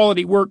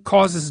low-quality work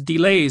causes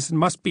delays and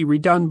must be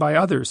redone by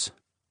others.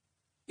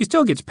 He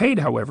still gets paid,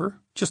 however,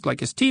 just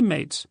like his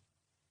teammates.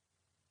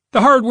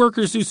 The hard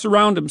workers who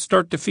surround him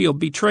start to feel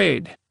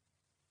betrayed.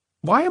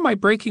 Why am I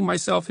breaking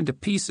myself into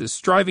pieces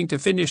striving to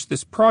finish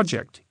this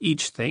project,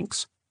 each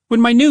thinks,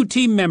 when my new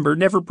team member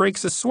never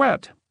breaks a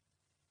sweat?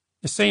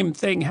 The same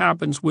thing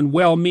happens when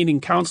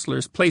well-meaning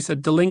counselors place a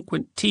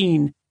delinquent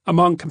teen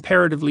among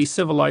comparatively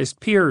civilized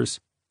peers.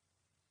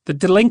 The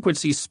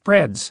delinquency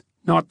spreads,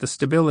 not the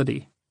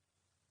stability.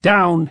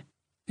 Down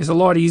is a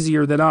lot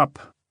easier than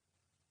up.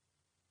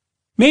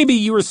 Maybe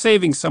you are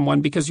saving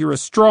someone because you're a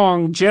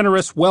strong,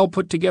 generous,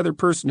 well-put-together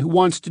person who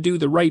wants to do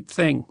the right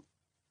thing.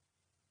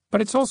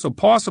 But it's also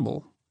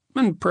possible,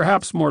 and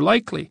perhaps more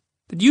likely,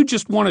 that you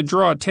just want to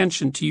draw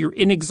attention to your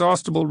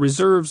inexhaustible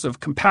reserves of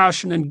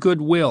compassion and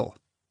goodwill.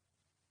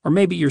 Or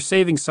maybe you're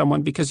saving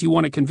someone because you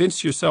want to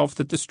convince yourself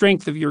that the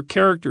strength of your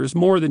character is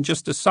more than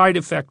just a side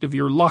effect of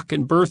your luck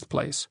and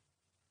birthplace.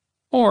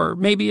 Or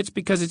maybe it's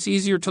because it's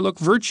easier to look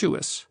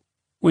virtuous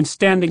when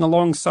standing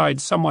alongside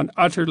someone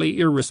utterly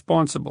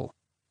irresponsible.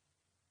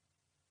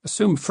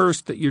 Assume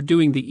first that you're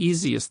doing the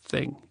easiest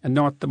thing and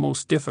not the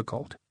most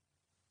difficult.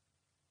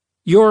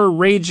 Your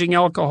raging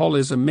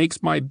alcoholism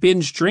makes my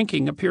binge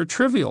drinking appear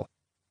trivial.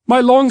 My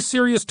long,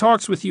 serious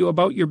talks with you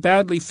about your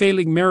badly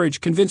failing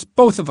marriage convince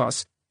both of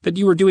us that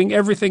you are doing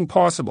everything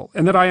possible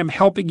and that I am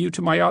helping you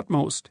to my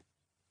utmost.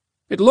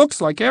 It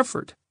looks like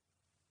effort.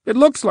 It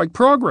looks like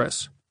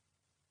progress.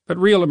 But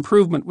real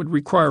improvement would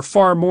require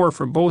far more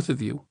from both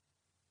of you.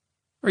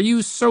 Are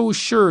you so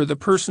sure the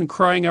person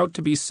crying out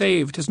to be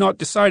saved has not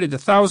decided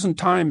 1,000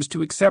 times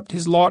to accept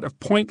his lot of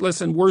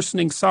pointless and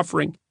worsening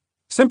suffering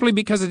simply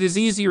because it is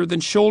easier than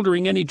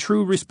shouldering any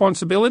true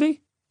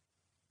responsibility?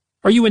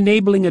 Are you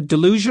enabling a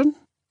delusion?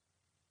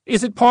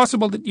 Is it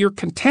possible that your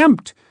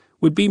contempt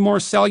would be more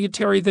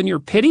salutary than your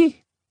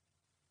pity?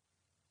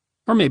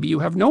 Or maybe you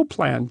have no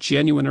plan,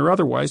 genuine or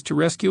otherwise, to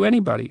rescue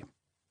anybody.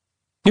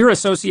 You're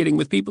associating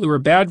with people who are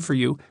bad for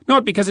you,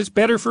 not because it's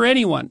better for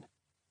anyone,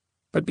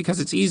 but because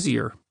it's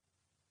easier.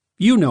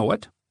 You know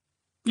it.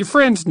 Your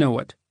friends know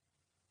it.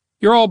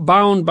 You're all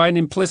bound by an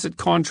implicit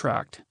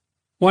contract,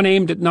 one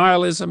aimed at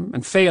nihilism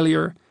and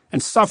failure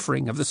and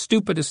suffering of the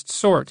stupidest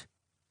sort.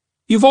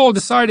 You've all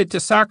decided to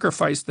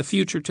sacrifice the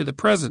future to the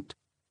present.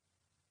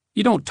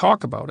 You don't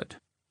talk about it.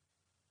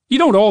 You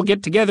don't all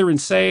get together and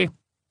say,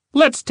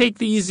 let's take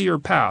the easier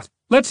path.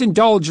 Let's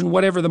indulge in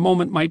whatever the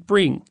moment might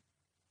bring.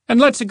 And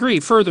let's agree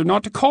further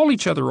not to call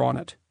each other on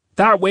it.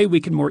 That way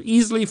we can more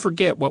easily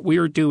forget what we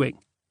are doing.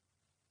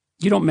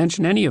 You don't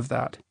mention any of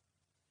that.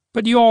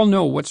 But you all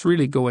know what's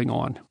really going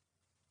on.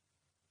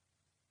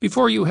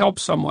 Before you help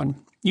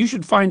someone, you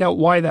should find out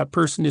why that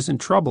person is in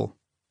trouble.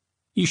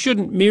 You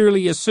shouldn't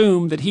merely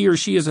assume that he or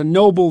she is a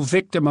noble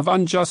victim of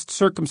unjust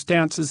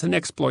circumstances and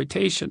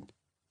exploitation.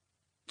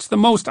 It's the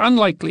most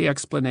unlikely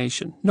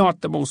explanation,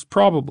 not the most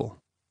probable.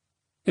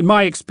 In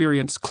my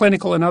experience,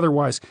 clinical and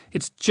otherwise,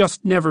 it's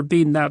just never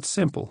been that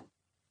simple.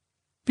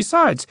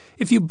 Besides,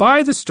 if you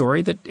buy the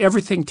story that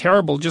everything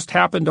terrible just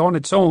happened on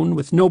its own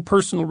with no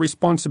personal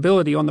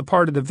responsibility on the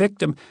part of the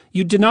victim,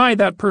 you deny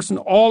that person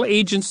all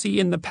agency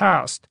in the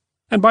past,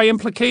 and by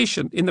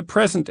implication in the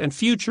present and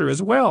future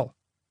as well.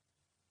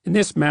 In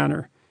this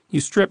manner, you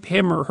strip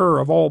him or her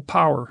of all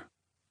power.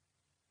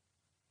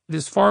 It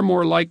is far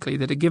more likely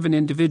that a given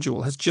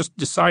individual has just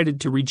decided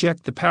to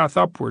reject the path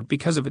upward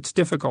because of its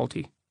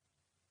difficulty.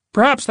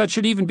 Perhaps that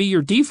should even be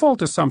your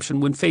default assumption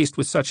when faced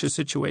with such a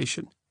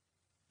situation.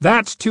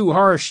 That's too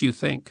harsh, you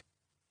think.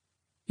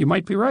 You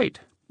might be right.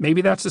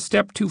 Maybe that's a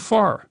step too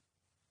far.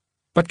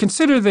 But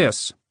consider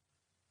this.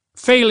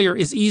 Failure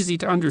is easy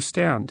to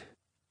understand.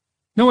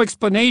 No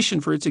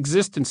explanation for its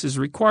existence is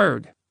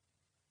required.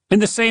 In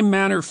the same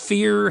manner,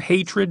 fear,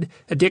 hatred,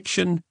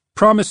 addiction,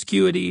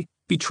 promiscuity,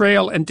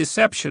 betrayal, and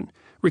deception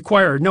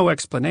require no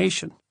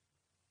explanation.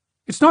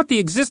 It's not the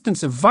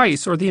existence of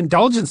vice or the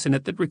indulgence in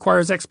it that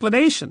requires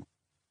explanation.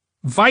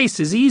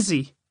 Vice is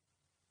easy.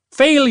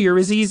 Failure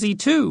is easy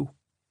too.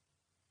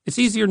 It's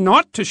easier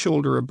not to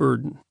shoulder a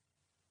burden.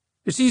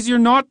 It's easier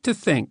not to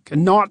think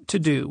and not to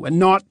do and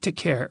not to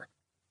care.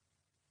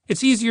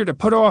 It's easier to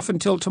put off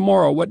until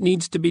tomorrow what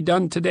needs to be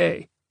done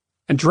today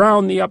and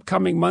drown the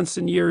upcoming months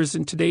and years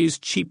in today's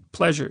cheap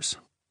pleasures.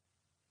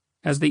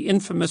 As the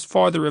infamous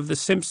father of the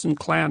Simpson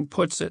clan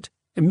puts it,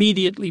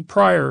 immediately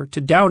prior to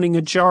downing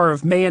a jar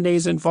of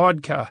mayonnaise and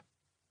vodka,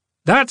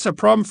 that's a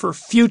problem for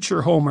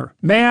future Homer.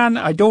 Man,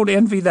 I don't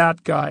envy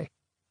that guy.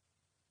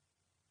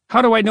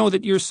 How do I know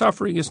that your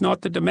suffering is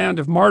not the demand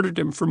of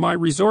martyrdom for my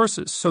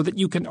resources, so that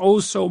you can oh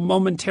so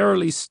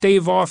momentarily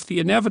stave off the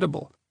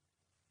inevitable?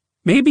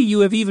 Maybe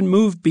you have even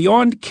moved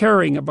beyond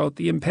caring about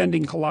the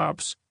impending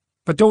collapse,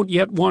 but don't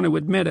yet want to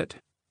admit it.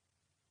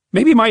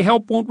 Maybe my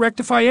help won't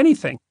rectify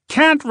anything,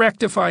 can't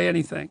rectify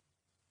anything,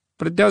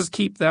 but it does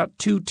keep that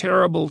too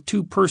terrible,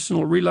 too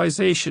personal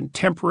realization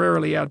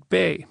temporarily at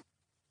bay.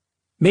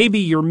 Maybe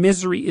your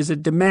misery is a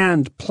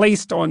demand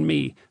placed on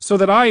me so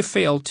that I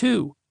fail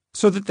too,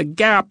 so that the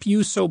gap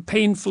you so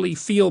painfully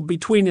feel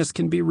between us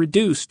can be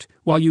reduced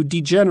while you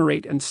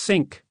degenerate and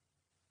sink.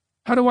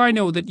 How do I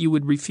know that you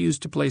would refuse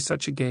to play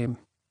such a game?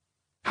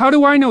 How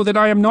do I know that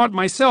I am not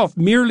myself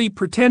merely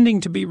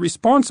pretending to be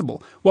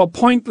responsible while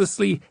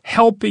pointlessly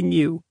helping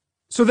you,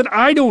 so that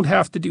I don't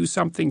have to do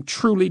something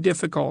truly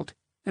difficult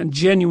and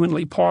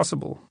genuinely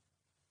possible?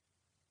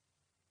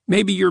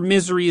 Maybe your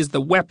misery is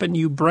the weapon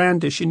you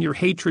brandish in your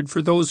hatred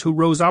for those who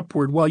rose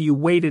upward while you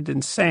waited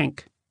and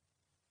sank.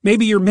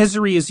 Maybe your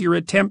misery is your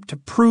attempt to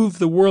prove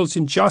the world's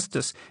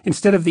injustice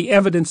instead of the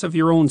evidence of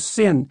your own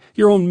sin,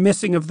 your own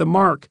missing of the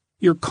mark,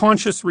 your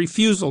conscious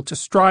refusal to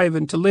strive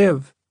and to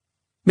live.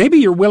 Maybe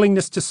your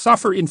willingness to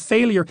suffer in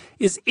failure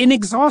is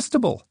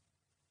inexhaustible,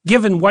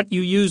 given what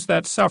you use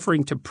that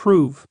suffering to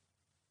prove.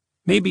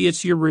 Maybe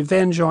it's your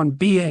revenge on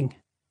being.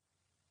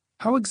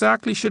 How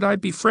exactly should I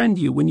befriend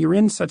you when you're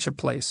in such a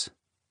place?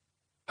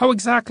 How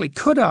exactly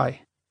could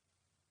I?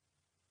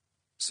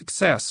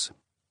 Success.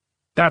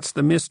 That's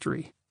the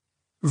mystery.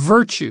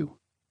 Virtue.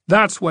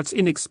 That's what's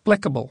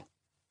inexplicable.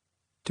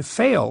 To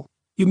fail,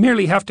 you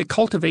merely have to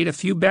cultivate a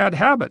few bad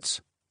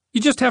habits. You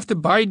just have to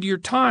bide your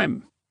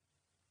time.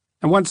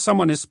 And once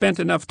someone has spent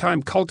enough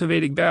time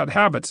cultivating bad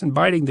habits and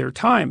biding their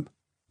time,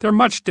 they're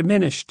much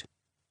diminished.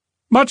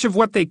 Much of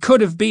what they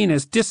could have been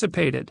has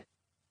dissipated,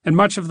 and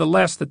much of the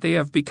less that they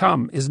have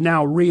become is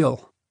now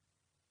real.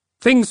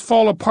 Things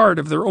fall apart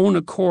of their own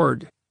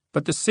accord,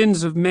 but the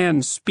sins of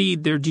men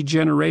speed their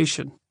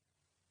degeneration.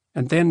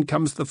 And then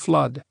comes the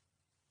flood.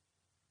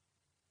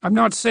 I'm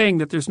not saying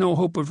that there's no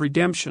hope of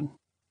redemption,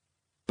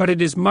 but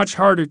it is much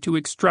harder to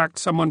extract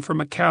someone from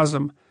a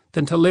chasm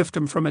than to lift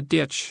him from a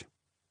ditch.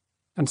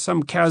 And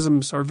some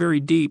chasms are very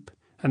deep,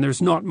 and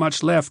there's not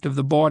much left of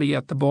the body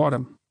at the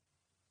bottom.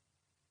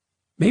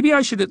 Maybe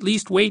I should at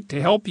least wait to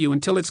help you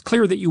until it's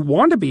clear that you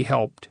want to be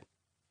helped.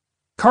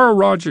 Carl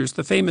Rogers,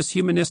 the famous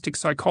humanistic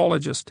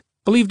psychologist,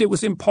 believed it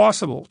was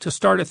impossible to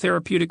start a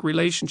therapeutic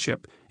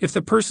relationship if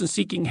the person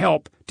seeking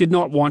help did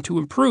not want to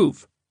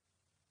improve.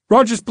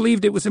 Rogers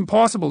believed it was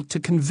impossible to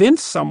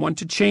convince someone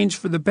to change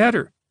for the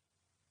better.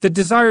 The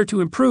desire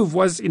to improve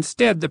was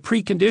instead the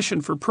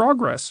precondition for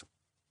progress.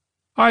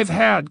 I've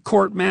had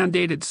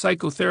court-mandated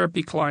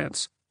psychotherapy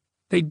clients.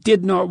 They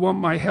did not want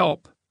my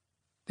help.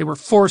 They were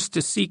forced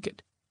to seek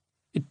it.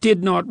 It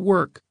did not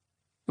work.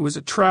 It was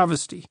a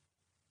travesty.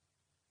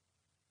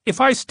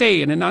 If I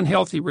stay in an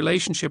unhealthy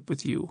relationship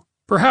with you,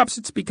 perhaps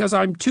it's because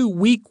I'm too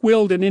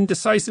weak-willed and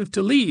indecisive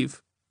to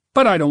leave,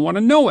 but I don't want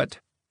to know it.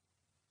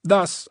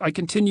 Thus, I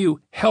continue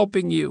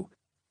helping you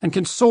and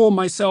console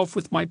myself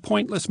with my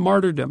pointless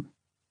martyrdom.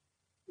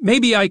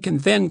 Maybe I can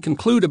then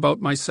conclude about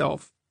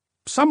myself.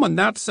 Someone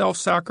that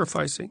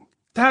self-sacrificing,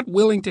 that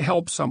willing to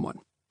help someone,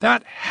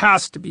 that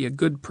has to be a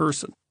good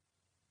person.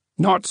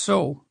 Not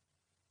so.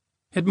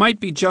 It might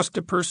be just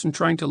a person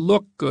trying to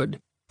look good,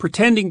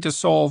 pretending to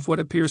solve what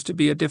appears to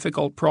be a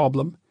difficult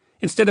problem,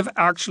 instead of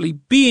actually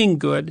being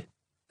good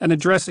and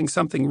addressing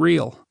something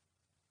real.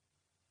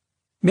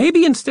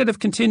 Maybe instead of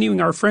continuing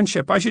our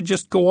friendship, I should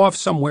just go off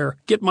somewhere,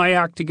 get my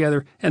act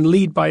together, and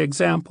lead by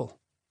example.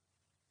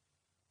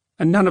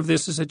 And none of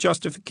this is a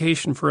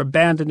justification for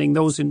abandoning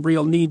those in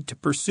real need to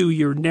pursue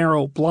your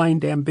narrow,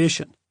 blind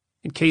ambition,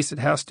 in case it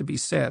has to be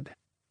said.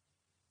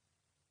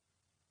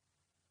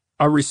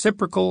 A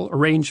reciprocal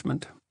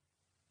arrangement.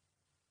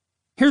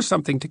 Here's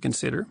something to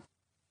consider.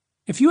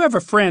 If you have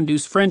a friend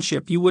whose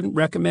friendship you wouldn't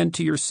recommend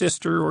to your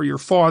sister or your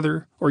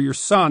father or your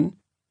son,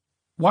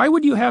 why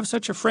would you have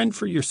such a friend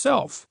for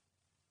yourself?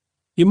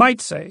 You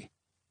might say,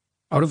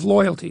 out of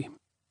loyalty.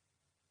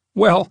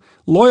 Well,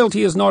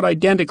 loyalty is not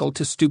identical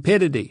to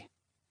stupidity.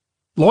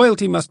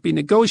 Loyalty must be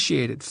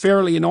negotiated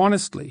fairly and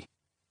honestly.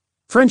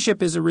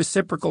 Friendship is a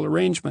reciprocal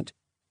arrangement.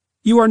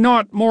 You are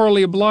not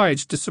morally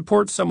obliged to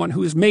support someone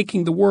who is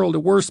making the world a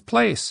worse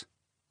place.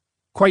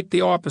 Quite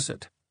the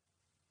opposite.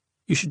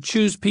 You should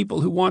choose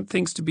people who want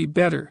things to be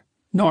better,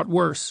 not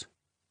worse.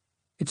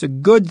 It's a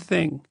good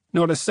thing,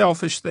 not a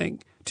selfish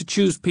thing, to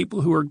choose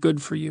people who are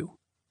good for you.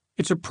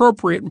 It's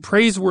appropriate and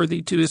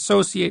praiseworthy to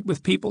associate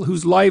with people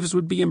whose lives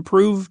would be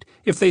improved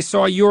if they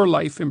saw your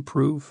life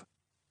improve.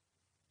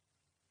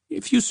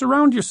 If you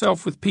surround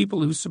yourself with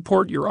people who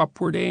support your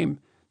upward aim,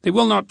 they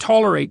will not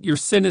tolerate your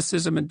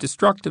cynicism and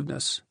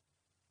destructiveness.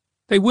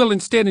 They will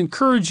instead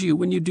encourage you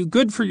when you do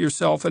good for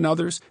yourself and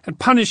others and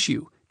punish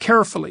you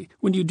carefully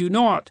when you do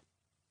not.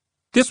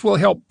 This will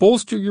help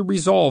bolster your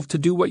resolve to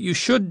do what you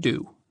should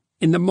do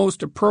in the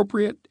most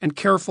appropriate and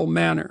careful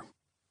manner.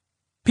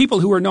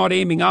 People who are not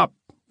aiming up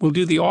will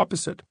do the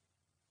opposite.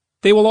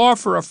 They will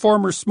offer a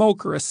former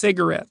smoker a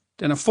cigarette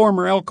and a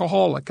former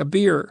alcoholic a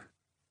beer.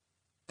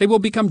 They will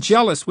become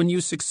jealous when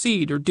you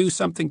succeed or do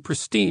something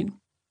pristine.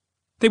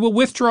 They will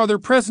withdraw their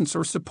presence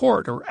or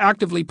support or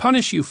actively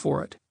punish you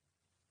for it.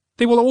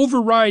 They will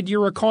override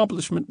your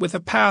accomplishment with a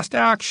past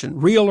action,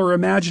 real or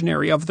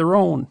imaginary, of their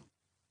own.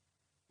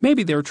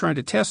 Maybe they're trying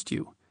to test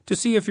you, to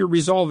see if your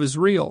resolve is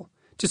real,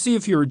 to see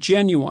if you're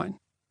genuine.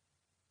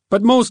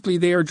 But mostly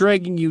they are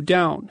dragging you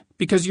down,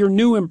 because your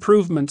new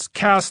improvements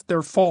cast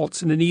their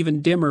faults in an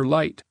even dimmer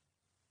light.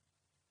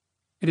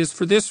 It is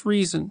for this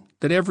reason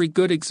that every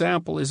good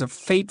example is a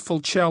fateful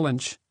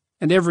challenge,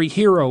 and every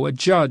hero a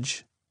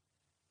judge.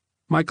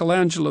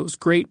 Michelangelo's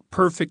great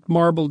perfect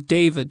marble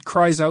David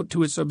cries out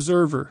to its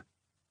observer,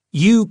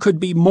 "You could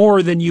be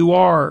more than you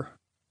are."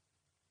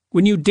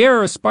 When you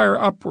dare aspire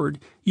upward,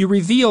 you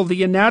reveal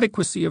the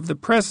inadequacy of the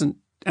present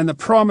and the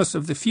promise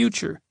of the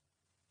future.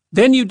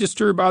 Then you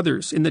disturb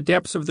others in the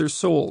depths of their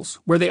souls,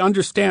 where they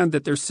understand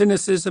that their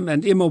cynicism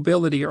and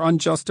immobility are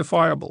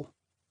unjustifiable.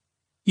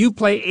 You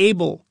play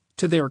Abel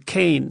to their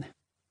Cain.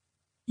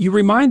 You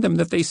remind them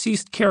that they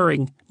ceased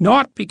caring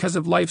not because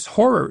of life's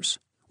horrors,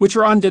 which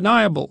are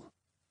undeniable,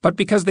 but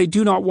because they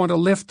do not want to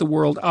lift the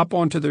world up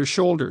onto their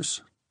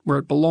shoulders, where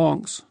it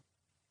belongs.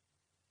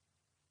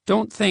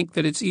 Don't think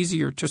that it's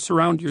easier to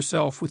surround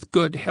yourself with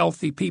good,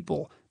 healthy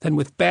people than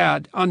with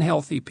bad,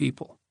 unhealthy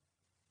people.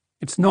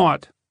 It's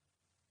not.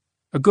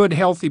 A good,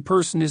 healthy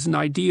person is an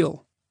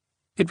ideal.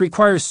 It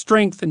requires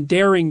strength and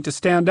daring to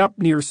stand up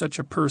near such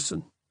a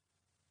person.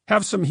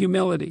 Have some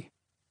humility.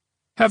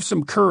 Have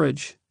some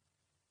courage.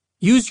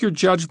 Use your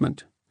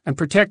judgment and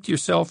protect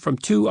yourself from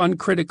too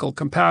uncritical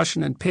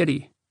compassion and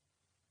pity.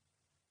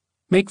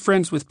 Make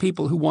friends with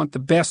people who want the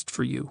best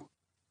for you.